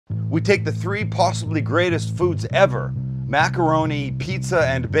We take the three possibly greatest foods ever, macaroni, pizza,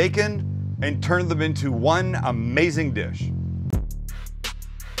 and bacon, and turn them into one amazing dish.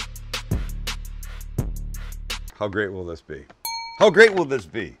 How great will this be? How great will this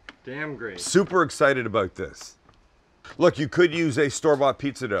be? Damn great. Super excited about this. Look, you could use a store-bought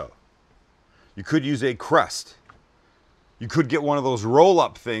pizza dough. You could use a crust. You could get one of those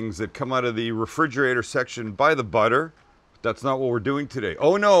roll-up things that come out of the refrigerator section by the butter. That's not what we're doing today.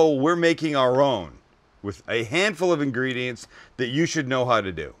 Oh no, we're making our own with a handful of ingredients that you should know how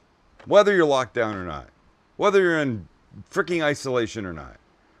to do. Whether you're locked down or not. Whether you're in freaking isolation or not.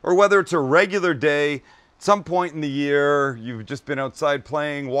 Or whether it's a regular day, some point in the year, you've just been outside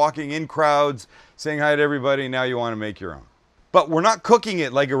playing, walking in crowds, saying hi to everybody, now you want to make your own. But we're not cooking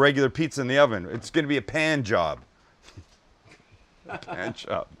it like a regular pizza in the oven. It's going to be a pan job. Pan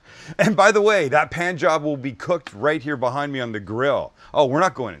job. And by the way, that pan job will be cooked right here behind me on the grill. Oh, we're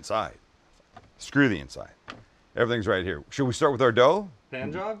not going inside. Screw the inside. Everything's right here. Should we start with our dough?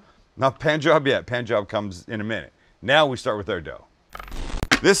 Pan job? Not pan job yet. Pan job comes in a minute. Now we start with our dough.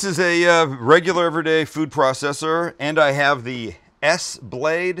 This is a regular everyday food processor, and I have the S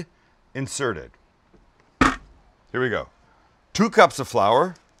blade inserted. Here we go. 2 cups of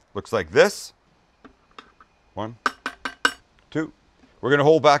flour. Looks like this. 1, 2. We're going to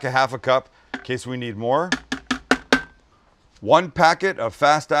hold back a half a cup in case we need more. 1 packet of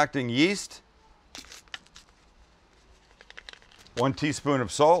fast-acting yeast. 1 teaspoon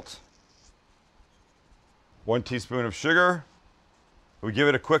of salt. 1 teaspoon of sugar. We give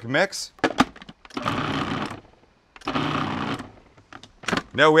it a quick mix.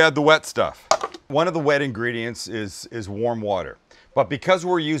 Now we add the wet stuff. One of the wet ingredients is warm water. But because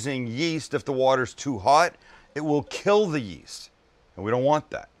we're using yeast, if the water's too hot, it will kill the yeast. And we don't want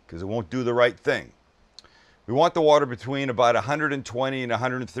that because it won't do the right thing. We want the water between about 120 and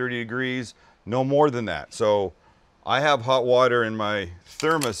 130 degrees, no more than that. So I have hot water in my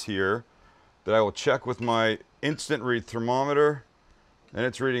thermos here that I will check with my instant read thermometer. And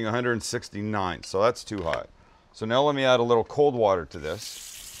it's reading 169, so that's too hot. So now let me add a little cold water to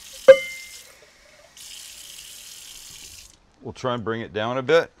this. We'll try and bring it down a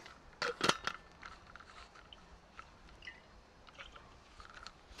bit.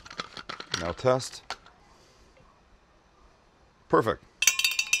 Now test. Perfect.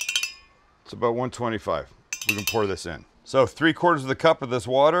 It's about 125. We can pour this in. So 3/4 of the cup of this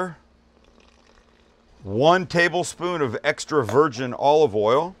water. 1 tablespoon of extra virgin olive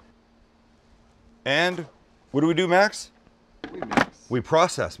oil. And what do we do, Max? We mix. We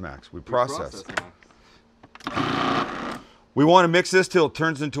process, Max. We process. We want to mix this till it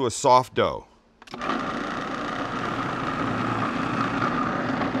turns into a soft dough.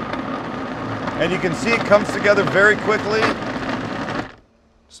 And you can see it comes together very quickly.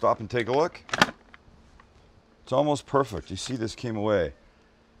 Stop and take a look. It's almost perfect. You see this came away.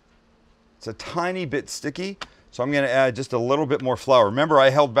 It's a tiny bit sticky, so I'm going to add just a little bit more flour. Remember,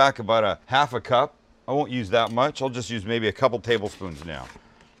 I held back about a half a cup. I won't use that much. I'll just use maybe a couple tablespoons now.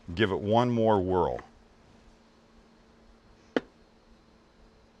 Give it one more whirl.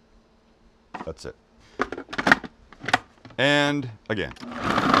 That's it. And again.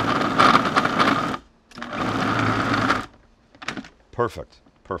 Perfect.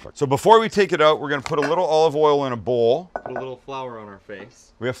 Perfect. So before we take it out, we're going to put a little olive oil in a bowl. Put a little flour on our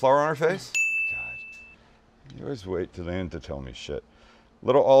face. We have flour on our face? God. You always wait till the end to tell me shit.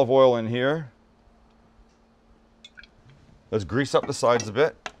 Little olive oil in here. Let's grease up the sides a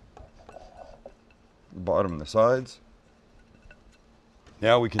bit. The bottom and the sides.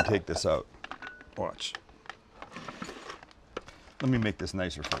 Now we can take this out. Watch. Let me make this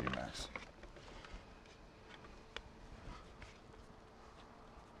nicer for you, Max.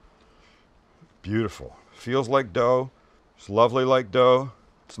 Beautiful. Feels like dough. It's lovely like dough.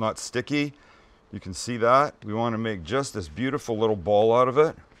 It's not sticky. You can see that. We want to make just this beautiful little ball out of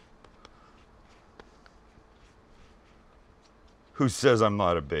it. Who says I'm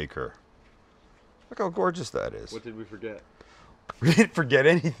not a baker? Look how gorgeous that is. What did we forget? We didn't forget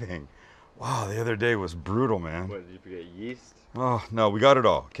anything. Wow, the other day was brutal, man. What, did you forget yeast? Oh, no, we got it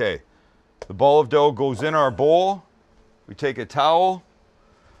all. Okay. The ball of dough goes in our bowl. We take a towel.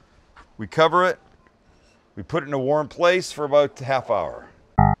 We cover it. We put it in a warm place for about a half hour.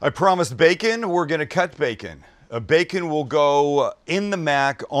 I promised bacon. We're going to cut bacon. Bacon will go in the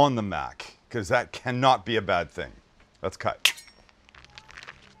mac, on the mac, because that cannot be a bad thing. Let's cut.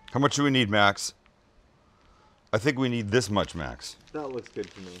 How much do we need, Max? I think we need this much, Max. That looks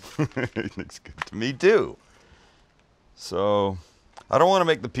good to me. It looks good to me, too. So, I don't want to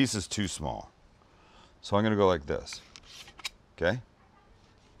make the pieces too small. So I'm going to go like this. Okay?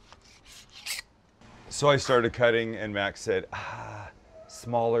 So I started cutting and Max said,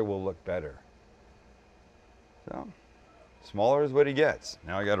 smaller will look better. So smaller is what he gets.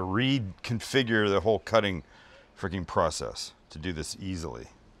 Now I got to reconfigure the whole cutting freaking process to do this easily.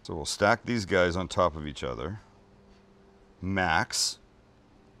 So we'll stack these guys on top of each other. Max.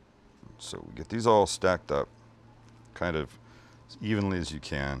 So we get these all stacked up kind of as evenly as you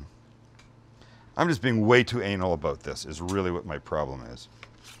can. I'm just being way too anal about this, is really what my problem is.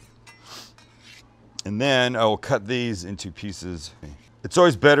 And then I will cut these into pieces. It's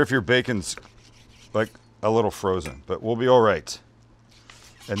always better if your bacon's like a little frozen, but we'll be all right.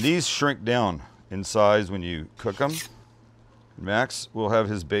 And these shrink down in size when you cook them. Max will have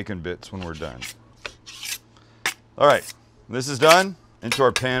his bacon bits when we're done. All right, this is done. Into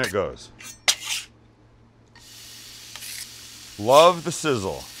our pan it goes. Love the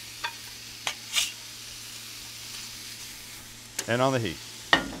sizzle. And on the heat.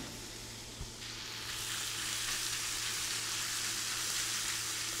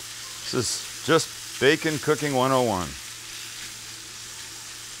 This is just bacon cooking 101.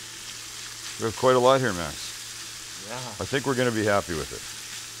 We have quite a lot here, Max. Yeah. I think we're going to be happy with it.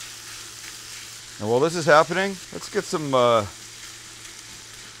 And while this is happening, let's get some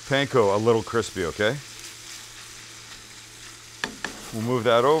Panko a little crispy, okay? We'll move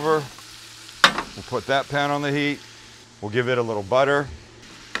that over. We'll put that pan on the heat. We'll give it a little butter.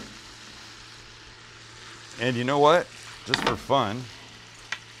 And you know what? Just for fun,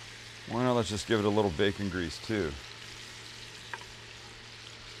 why not let's just give it a little bacon grease too?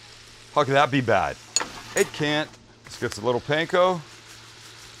 How could that be bad? It can't. Let's get a little Panko,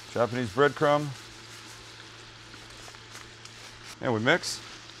 Japanese breadcrumb. And we mix.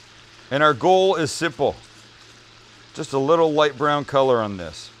 And our goal is simple. Just a little light brown color on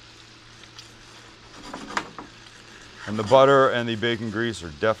this. And the butter and the bacon grease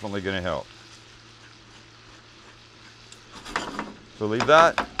are definitely going to help. So leave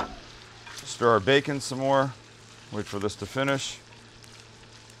that. Stir our bacon some more. Wait for this to finish.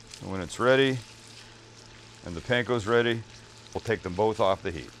 And when it's ready, and the Panko's ready, we'll take them both off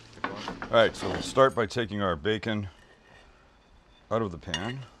the heat. All right, so we'll start by taking our bacon out of the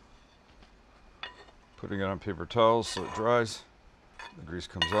pan, putting it on paper towels so it dries, the grease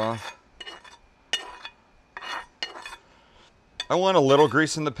comes off. I want a little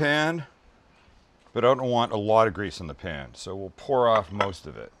grease in the pan, but I don't want a lot of grease in the pan, so we'll pour off most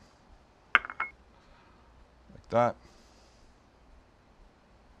of it. Like that.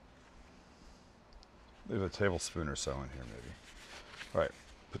 Leave a tablespoon or so in here maybe. All right,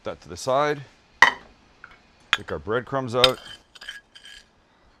 put that to the side. Take our breadcrumbs out.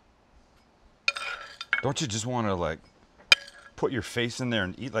 Don't you just want to like put your face in there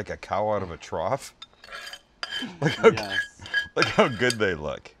and eat like a cow out of a trough? Like how, Yes. look how good they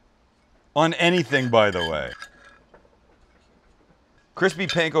look. On anything, by the way. Crispy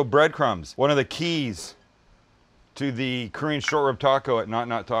Panko breadcrumbs, one of the keys to the Korean short rib taco at Not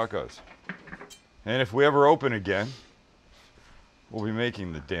Not Tacos. And if we ever open again, we'll be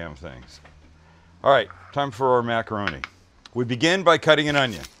making the damn things. All right, time for our macaroni. We begin by cutting an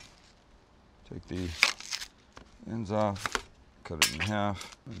onion. Take the ends off, cut it in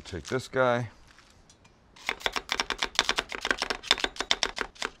half, and take this guy.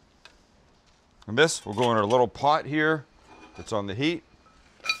 And this will go in our little pot here that's on the heat.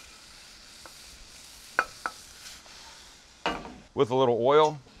 With a little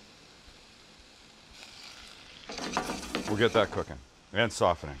oil. We'll get that cooking and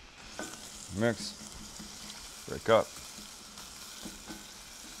softening. Mix, break up.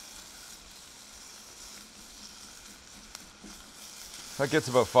 That gets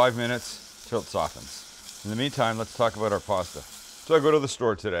about 5 minutes till it softens. In the meantime, let's talk about our pasta. So I go to the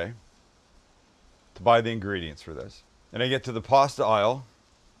store today to buy the ingredients for this. And I get to the pasta aisle,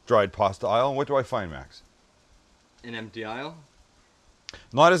 dried pasta aisle, and what do I find, Max? An empty aisle?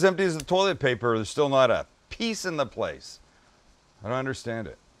 Not as empty as the toilet paper. There's still not a piece in the place. I don't understand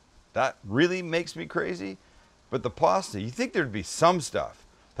it. That really makes me crazy. But the pasta, you think there'd be some stuff.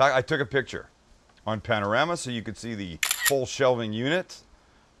 In fact, I took a picture on Panorama so you could see the whole shelving unit.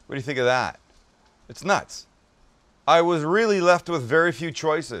 What do you think of that? It's nuts. I was really left with very few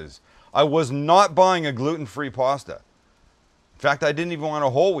choices. I was not buying a gluten-free pasta. In fact, I didn't even want a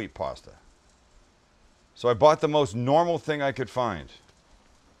whole wheat pasta. So I bought the most normal thing I could find.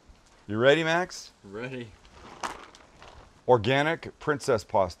 You ready, Max? Ready. Organic princess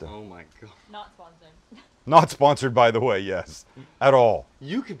pasta. Oh my god. Not sponsored. Not sponsored, by the way, yes. At all.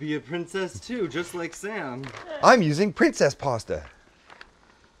 You could be a princess too, just like Sam. I'm using princess pasta.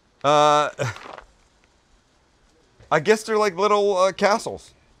 I guess they're like little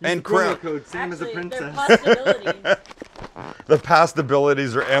castles. And Use the promo crown. code Sam is a Actually, their princess. possibilities. The past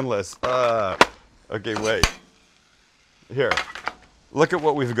abilities are endless. Okay, wait. Here. Look at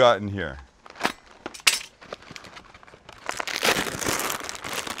what we've got in here.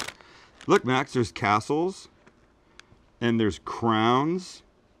 Look, Max, there's castles. And there's crowns.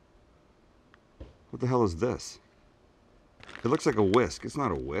 What the hell is this? It looks like a whisk. It's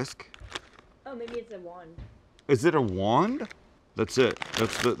not a whisk. Oh, maybe it's a wand. Is it a wand? That's it.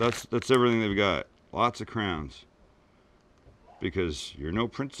 That's everything they've got. Lots of crowns. Because you're no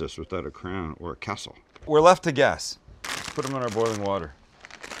princess without a crown or a castle. We're left to guess. Let's put them in our boiling water.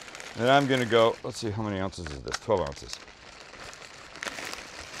 And I'm gonna go, let's see, how many ounces is this? 12 ounces.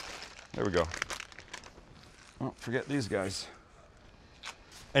 There we go. Oh, forget these guys.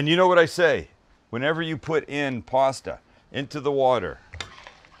 And you know what I say? Whenever you put in pasta into the water,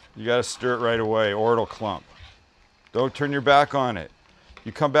 you gotta stir it right away or it'll clump. Don't turn your back on it.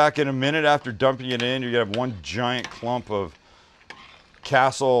 You come back in a minute after dumping it in, you're gonna have one giant clump of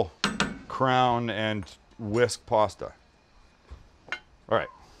castle, crown, and whisk pasta. All right.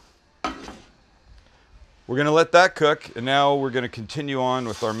 We're gonna let that cook, and now we're gonna continue on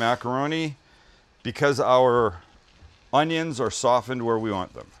with our macaroni because our onions are softened where we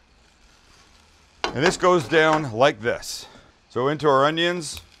want them. And this goes down like this. So into our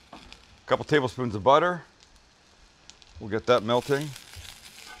onions, a couple tablespoons of butter. We'll get that melting.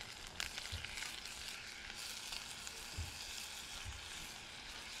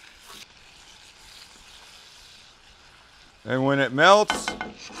 And when it melts,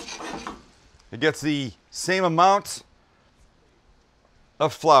 it gets the same amount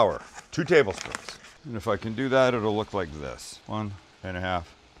of flour, 2 tablespoons. And if I can do that, it'll look like this. 1.5,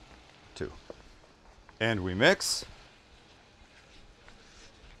 2. And we mix.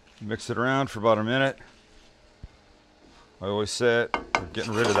 Mix it around for about a minute. I always say it, we're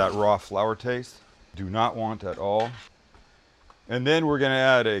getting rid of that raw flour taste. Do not want at all. And then we're gonna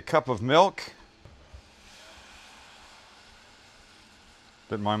add a cup of milk.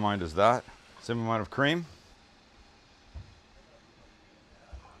 That in my mind is that. Same amount of cream.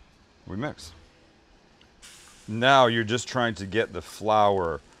 We mix. Now you're just trying to get the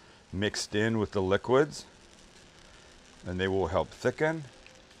flour mixed in with the liquids, and they will help thicken.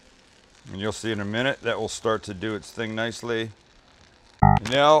 And you'll see in a minute that will start to do its thing nicely. And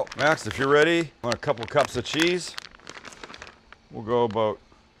now, Max, if you're ready, I want a couple cups of cheese. We'll go about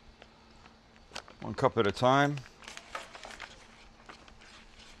 1 cup at a time.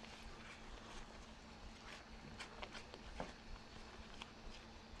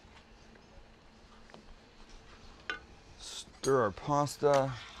 Stir our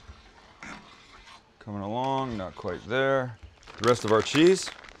pasta. Coming along, not quite there. The rest of our cheese.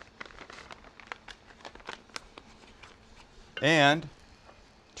 And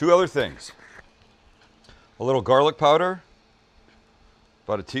 2 other things. A little garlic powder,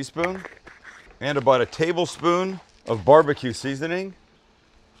 about a teaspoon, and about a tablespoon of BBQ seasoning.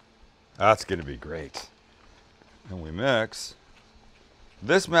 That's gonna be great. And we mix.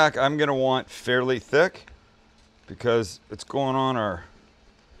 This mac I'm gonna want fairly thick because it's going on our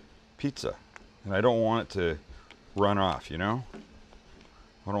pizza. And I don't want it to run off, you know?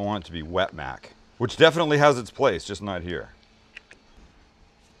 I don't want it to be wet mac, which definitely has its place, just not here.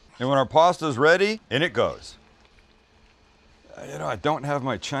 And when our pasta is ready, in it goes. You know, I don't have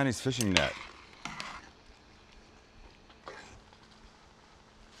my Chinese fishing net.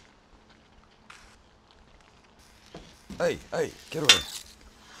 Hey, get away.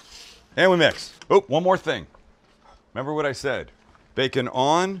 And we mix. Oh, one more thing. Remember what I said. Bacon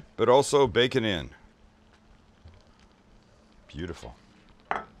on, but also bacon in. Beautiful.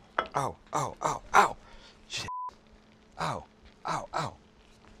 Ow, ow, ow, ow. Shit. Ow, ow, ow.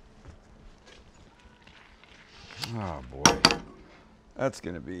 Oh boy. That's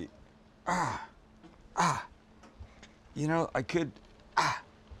gonna be, You know, I could,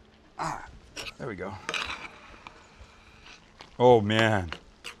 There we go. Oh man.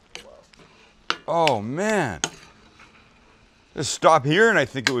 Oh man. Just stop here and I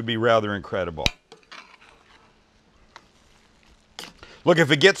think it would be rather incredible. Look,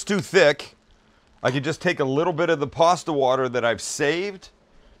 if it gets too thick, I could just take a little bit of the pasta water that I've saved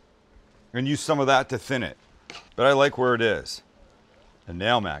and use some of that to thin it. But I like where it is. And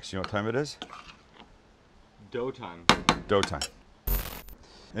now, Max, you know what time it is? Dough time. Dough time.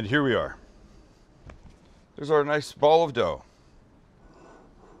 And here we are. There's our nice ball of dough.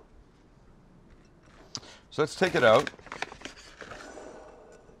 So let's take it out.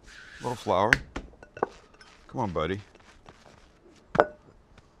 A little flour. Come on, buddy.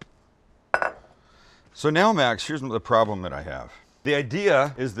 So now, Max, here's the problem that I have. The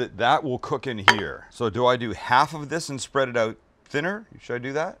idea is that that will cook in here. So do I do half of this and spread it out thinner? Should I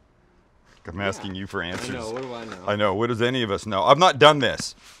do that? I'm asking you for answers. I know, what do I know? I know, what does any of us know? I've not done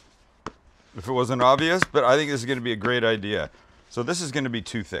this, if it wasn't obvious, but I think this is gonna be a great idea. So this is gonna be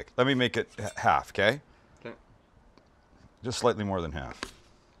too thick. Let me make it half, okay? Okay. Just slightly more than half.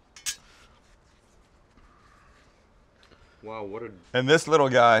 Wow, what a... And this little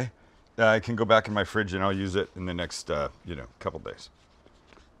guy, I can go back in my fridge and I'll use it in the next, couple days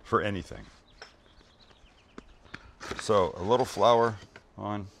for anything. So a little flour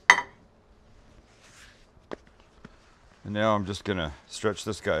on. And now I'm just gonna stretch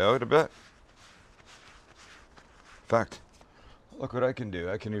this guy out a bit. In fact, look what I can do.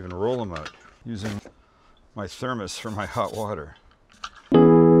 I can even roll them out using my thermos for my hot water.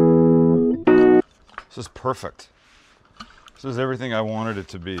 This is perfect. This is everything I wanted it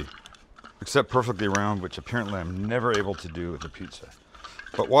to be, except perfectly round, which apparently I'm never able to do with a pizza.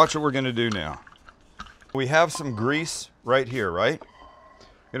 But watch what we're gonna do now. We have some grease right here, right?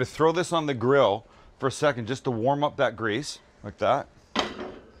 I'm gonna throw this on the grill for a second just to warm up that grease, like that.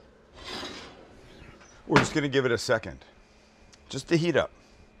 We're just gonna give it a second, just to heat up.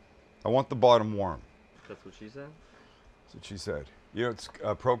 I want the bottom warm. That's what she said? That's what she said. You know, it's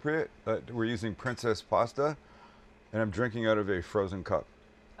appropriate that we're using princess pasta, and I'm drinking out of a frozen cup.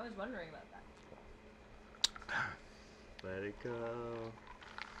 I was wondering about that. Let it go.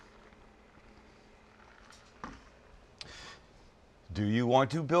 Do you want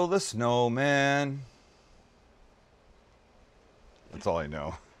to build a snowman? That's all I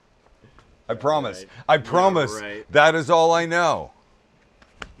know. I promise. Right. I promise. Yeah, right. That is all I know.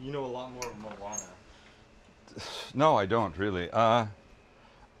 You know a lot more of Moana. No, I don't really.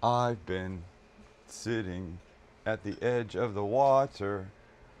 I've been sitting at the edge of the water.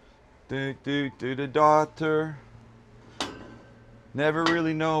 Do do do the daughter. Never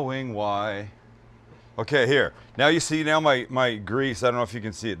really knowing why. Okay, here. Now you see my grease. I don't know if you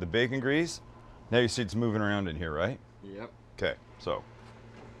can see it. The bacon grease. Now you see it's moving around in here, right? Yep. Okay, so.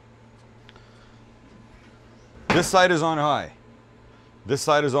 This side is on high. This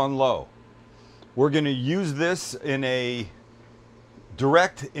side is on low. We're going to use this in a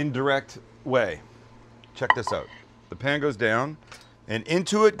direct, indirect way. Check this out. The pan goes down, and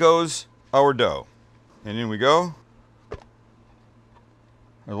into it goes our dough. And in we go.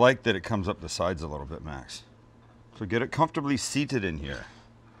 I like that it comes up the sides a little bit, Max. So get it comfortably seated in here,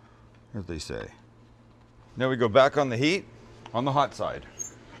 as they say. Now we go back on the heat, on the hot side.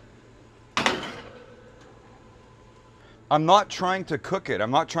 I'm not trying to cook it.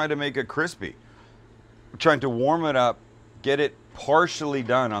 I'm not trying to make it crispy. I'm trying to warm it up, get it partially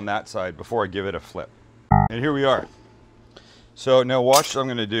done on that side before I give it a flip. And here we are. So now watch what I'm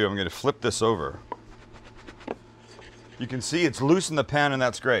gonna do. I'm gonna flip this over. You can see it's loose in the pan, and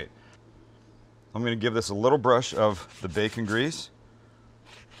that's great. I'm gonna give this a little brush of the bacon grease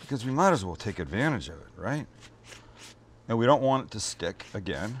because we might as well take advantage of it, right? And we don't want it to stick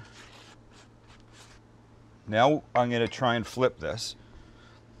again. Now I'm gonna try and flip this.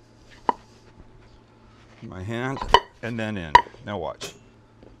 My hand, and then in. Now watch.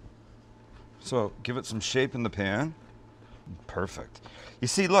 So give it some shape in the pan. Perfect. You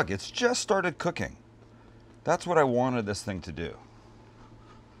see, look, it's just started cooking. That's what I wanted this thing to do.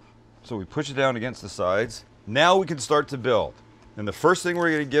 So we push it down against the sides. Now we can start to build. And the first thing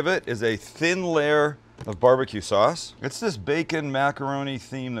we're gonna give it is a thin layer of barbecue sauce. It's this bacon macaroni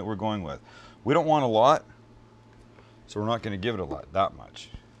theme that we're going with. We don't want a lot, so we're not gonna give it a lot, that much.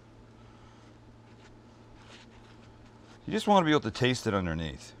 You just want to be able to taste it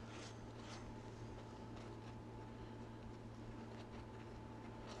underneath.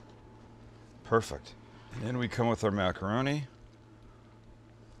 Perfect. And then we come with our macaroni.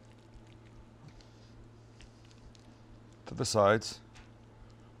 To the sides.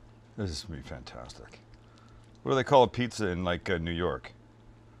 This is going to be fantastic. What do they call a pizza in like New York?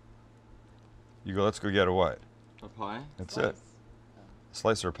 You go, let's go get a what? A pie? That's Slice. it.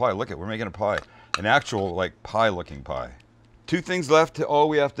 Slice or a pie. Look it, we're making a pie. An actual like pie looking pie. Two things left. All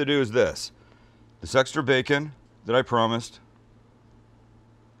we have to do is this. This extra bacon that I promised.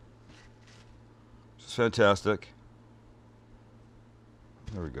 It's fantastic.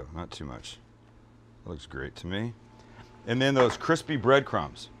 There we go, not too much. That looks great to me. And then those crispy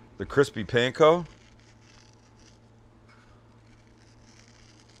breadcrumbs. The crispy panko.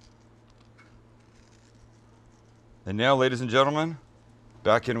 And now, ladies and gentlemen,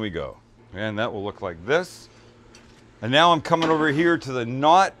 back in we go. And that will look like this. And now I'm coming over here to the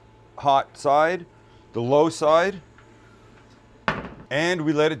not hot side, the low side, and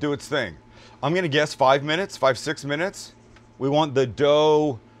we let it do its thing. I'm gonna guess 5 minutes, 5, 6 minutes. We want the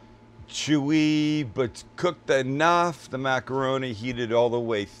dough chewy, but cooked enough. The macaroni heated all the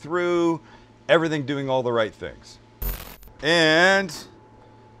way through. Everything doing all the right things. And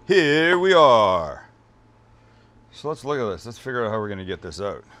here we are. So let's look at this. Let's figure out how we're going to get this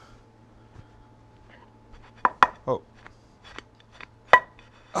out. Oh.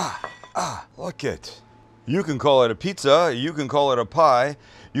 Look it. You can call it a pizza, you can call it a pie,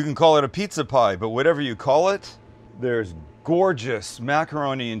 you can call it a pizza pie, but whatever you call it, there's gorgeous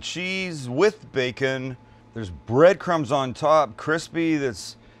macaroni and cheese with bacon. There's breadcrumbs on top, crispy.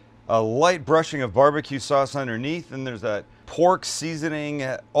 That's a light brushing of barbecue sauce underneath, and there's that pork seasoning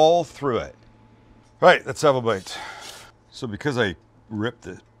all through it. All right, let's have a bite. So because I ripped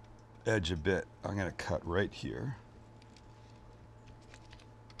the edge a bit, I'm gonna cut right here.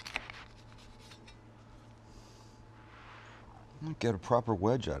 I'm gonna get a proper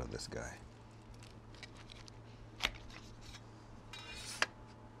wedge out of this guy.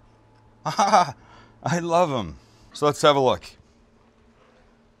 I love them. So let's have a look.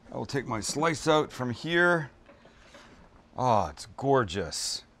 I will take my slice out from here. Oh, it's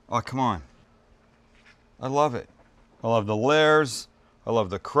gorgeous. Oh, come on. I love it. I love the layers. I love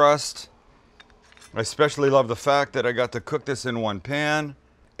the crust. I especially love the fact that I got to cook this in one pan.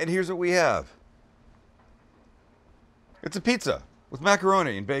 And here's what we have. It's a pizza with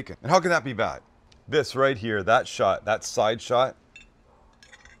macaroni and bacon. And how can that be bad? This right here, that shot, that side shot,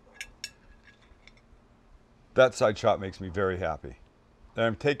 makes me very happy. And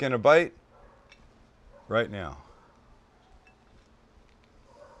I'm taking a bite right now.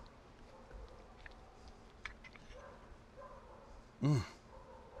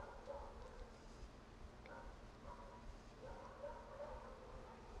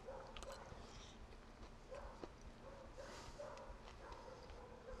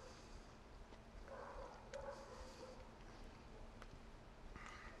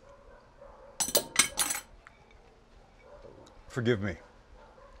 Forgive me.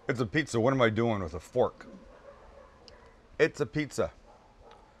 It's a pizza. What am I doing with a fork? It's a pizza.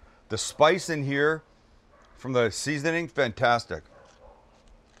 The spice in here from the seasoning, fantastic.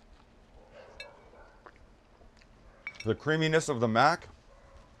 The creaminess of the mac,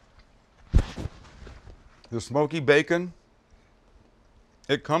 the smoky bacon,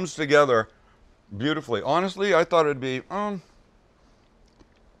 it comes together beautifully. Honestly, I thought it'd be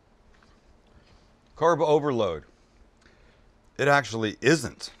carb overload. It actually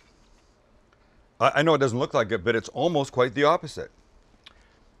isn't. I know it doesn't look like it, but it's almost quite the opposite.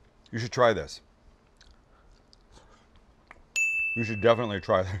 You should try this. You should definitely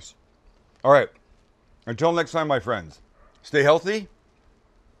try this. All right. Until next time, my friends, stay healthy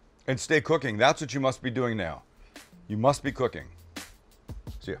and stay cooking. That's what you must be doing now. You must be cooking.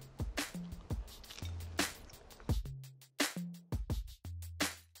 See ya.